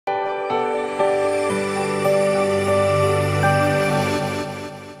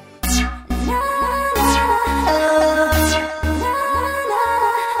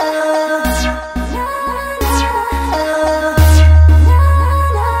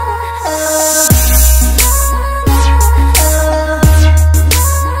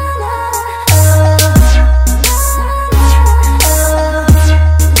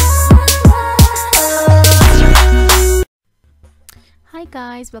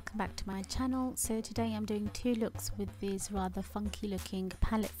welcome back to my channel. So today I'm doing two looks with this rather funky looking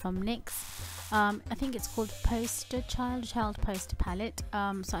palette from NYX. I think it's called Poster Child Poster palette.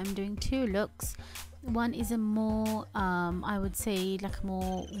 So I'm doing two looks. One is a more I would say like a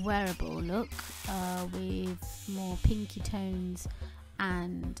more wearable look with more pinky tones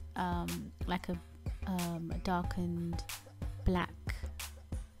and like a darkened black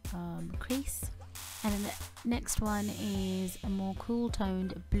crease. And then the next one is a more cool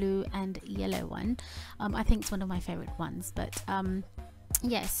toned blue and yellow one. I think it's one of my favorite ones, but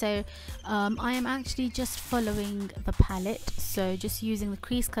yeah, so I am actually just following the palette, so just using the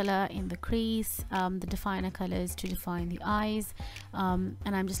crease color in the crease, the definer colors to define the eyes, and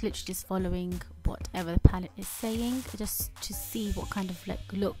I'm just literally just following whatever the palette is saying, just to see what kind of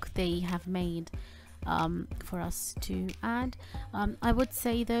like look they have made for us to add. I would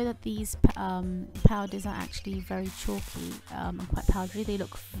say though that these powders are actually very chalky and quite powdery. They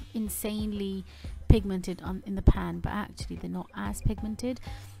look insanely pigmented in the pan, but actually they're not as pigmented,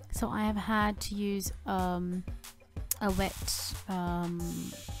 so I have had to use a wet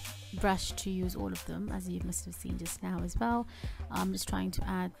brush to use all of them, as you must have seen just now as well. I'm just trying to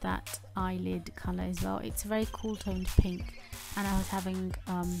add that eyelid color as well. It's a very cool toned pink, and I was having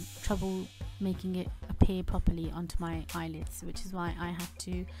trouble making it appear properly onto my eyelids, which is why I had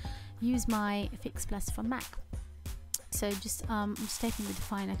to use my Fix Plus from MAC. So just I'm just taking the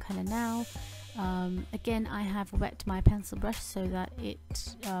definer color now. Again, I have wet my pencil brush so that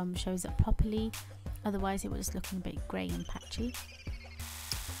it shows up properly, otherwise it was just looking a bit grey and patchy.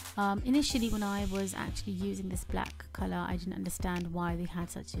 Initially when I was actually using this black color, I didn't understand why they had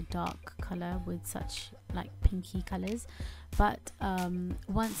such a dark color with such like pinky colors, but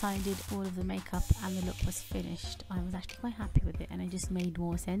once I did all of the makeup and the look was finished, I was actually quite happy with it, and it just made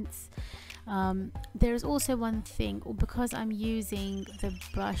more sense. There is also one thing, because I'm using the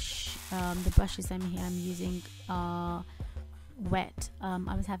brush, the brushes I'm using are wet.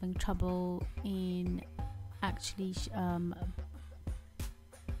 I was having trouble in actually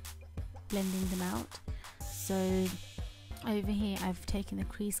blending them out. So over here I've taken the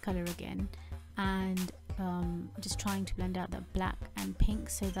crease color again and just trying to blend out that black and pink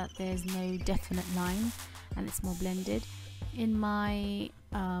so that there's no definite line and it's more blended. In my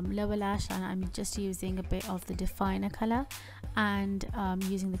lower lash line, I'm just using a bit of the definer color and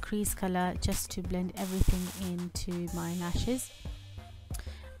using the crease color just to blend everything into my lashes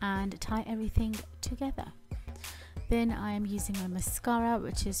and tie everything together. Then I am using my mascara,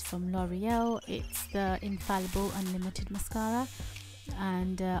 which is from L'Oreal. It's the Infallible Unlimited Mascara,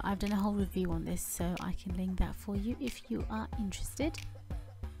 and I've done a whole review on this, so I can link that for you if you are interested.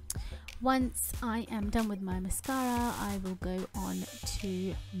 Once I am done with my mascara, I will go on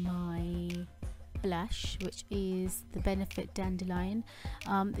to my blush, which is the Benefit Dandelion.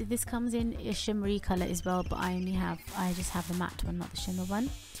 This comes in a shimmery color as well, but I just have the matte one, not the shimmer one.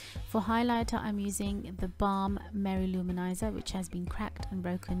 For highlighter, I'm using the Balm Merry Luminizer, which has been cracked and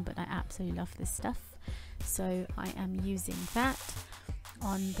broken, but I absolutely love this stuff, so I am using that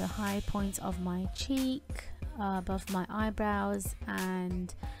on the high points of my cheek, above my eyebrows,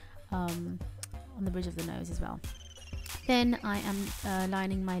 and on the bridge of the nose as well. Then I am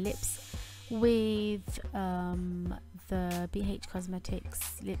lining my lips with the BH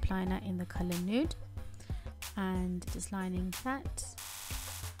Cosmetics lip liner in the color Nude, and just lining that.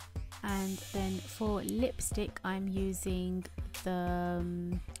 And then for lipstick, I'm using the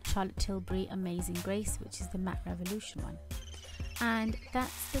Charlotte Tilbury Amazing Grace, which is the Matte Revolution one. And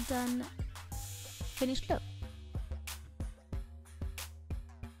that's the done finished look.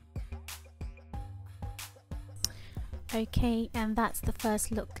 Okay, and that's the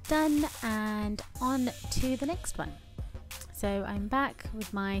first look done, and on to the next one. So I'm back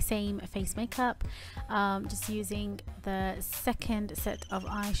with my same face makeup, just using the second set of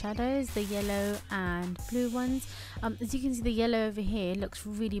eyeshadows, the yellow and blue ones. As you can see, the yellow over here looks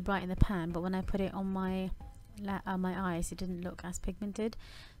really bright in the pan, but when I put it on my eyes, it didn't look as pigmented.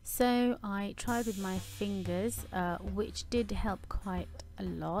 So I tried with my fingers, which did help quite a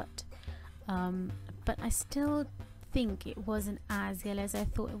lot, but I still think it wasn't as yellow as I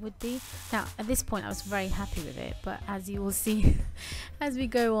thought it would be. Now at this point I was very happy with it, but as you will see as we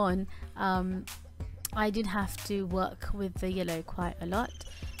go on, I did have to work with the yellow quite a lot.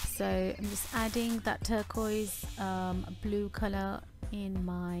 So I'm just adding that turquoise blue color in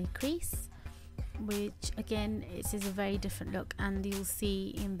my crease, which again, it is a very different look, and you'll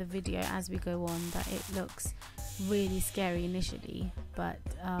see in the video as we go on that it looks really scary initially, but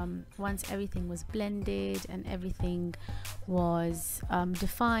once everything was blended and everything was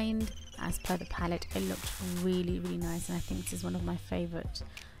defined as per the palette, it looked really nice, and I think this is one of my favorite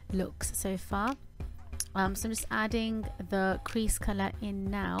looks so far. So I'm just adding the crease color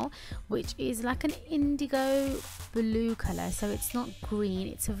in now, which is like an indigo blue color. So it's not green,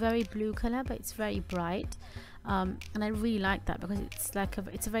 it's a very blue color, but it's very bright. And I really like that because it's like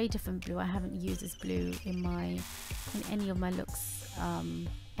it's a very different blue. I haven't used this blue in any of my looks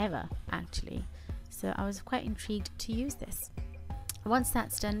ever, actually. So I was quite intrigued to use this. Once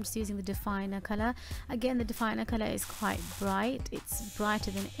that's done, I'm just using the definer color. Again, the definer color is quite bright. It's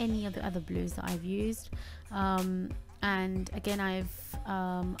brighter than any of the other blues that I've used. And again, I've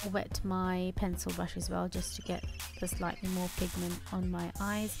wet my pencil brush as well, just to get the slightly more pigment on my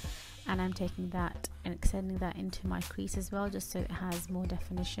eyes. And I'm taking that and extending that into my crease as well, just so it has more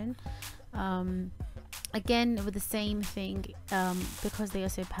definition. Again, with the same thing, because they are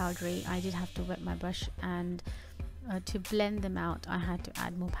so powdery, I did have to wet my brush, and to blend them out I had to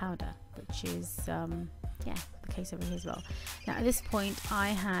add more powder, which is yeah, the case over here as well. Now at this point I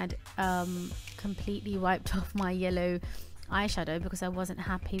had completely wiped off my yellow eyeshadow because I wasn't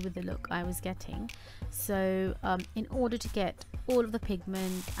happy with the look I was getting. So in order to get all of the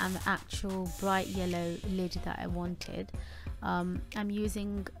pigment and the actual bright yellow lid that I wanted, I'm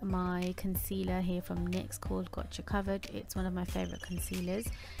using my concealer here from NYX called Gotcha Covered. It's one of my favorite concealers.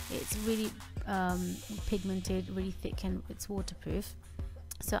 It's really pigmented, really thick, and it's waterproof.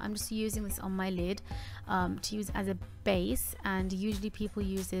 So I'm just using this on my lid to use as a base, and usually people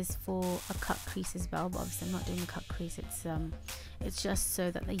use this for a cut crease as well, but obviously I'm not doing a cut crease. It's just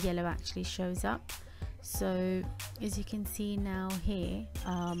so that the yellow actually shows up. So as you can see now here,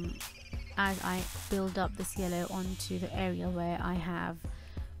 as I build up this yellow onto the area where I have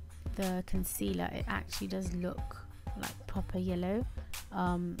the concealer, it actually does look like proper yellow,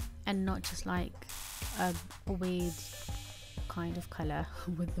 and not just like a weird kind of color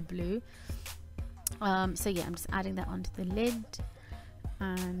with the blue. So yeah, I'm just adding that onto the lid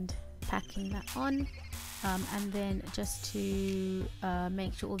and packing that on, and then just to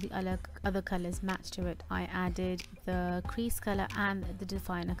make sure all the other colors match to it, I added the crease color and the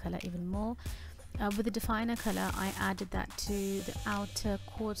definer color even more. With the definer color, I added that to the outer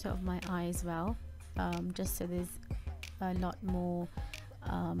quarter of my eye as well, just so there's a lot more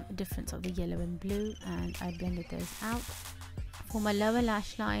difference of the yellow and blue, and I blended those out. For my lower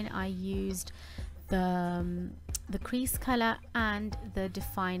lash line, I used the crease color and the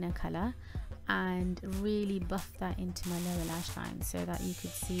definer color, and really buffed that into my lower lash line so that you could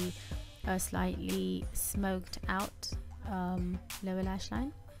see a slightly smoked out lower lash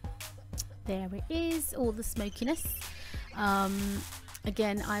line. There it is, all the smokiness.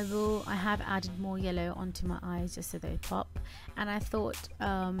 Again, I have added more yellow onto my eyes just so they pop, and I thought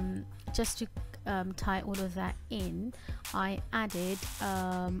just to tie all of that in, I added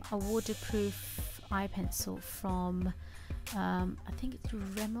a waterproof eye pencil from I think it's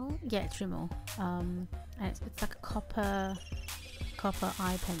Rimmel. Yeah, it's Rimmel, and it's like a copper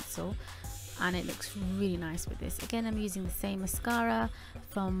eye pencil, and it looks really nice with this. Again, I'm using the same mascara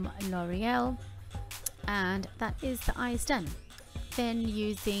from L'Oreal, and that is the eyes done. Then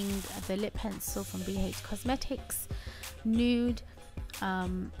using the lip pencil from BH Cosmetics, Nude,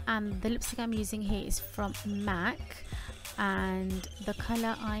 and the lipstick I'm using here is from MAC, and the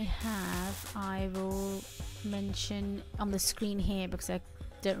color I have I will mention on the screen here because I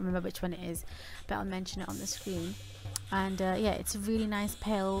don't remember which one it is, but I'll mention it on the screen. And yeah, it's a really nice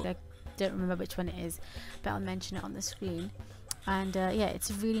pale, I don't remember which one it is, but I'll mention it on the screen. And yeah, it's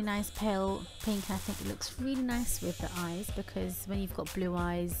a really nice pale pink. I think it looks really nice with the eyes, because when you've got blue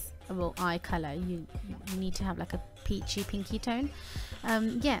eyes, well, eye color, you need to have like a peachy pinky tone.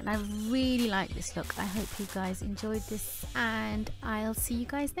 Yeah, and I really like this look. I hope you guys enjoyed this, and I'll see you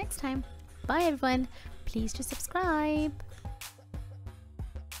guys next time. Bye everyone, please do subscribe.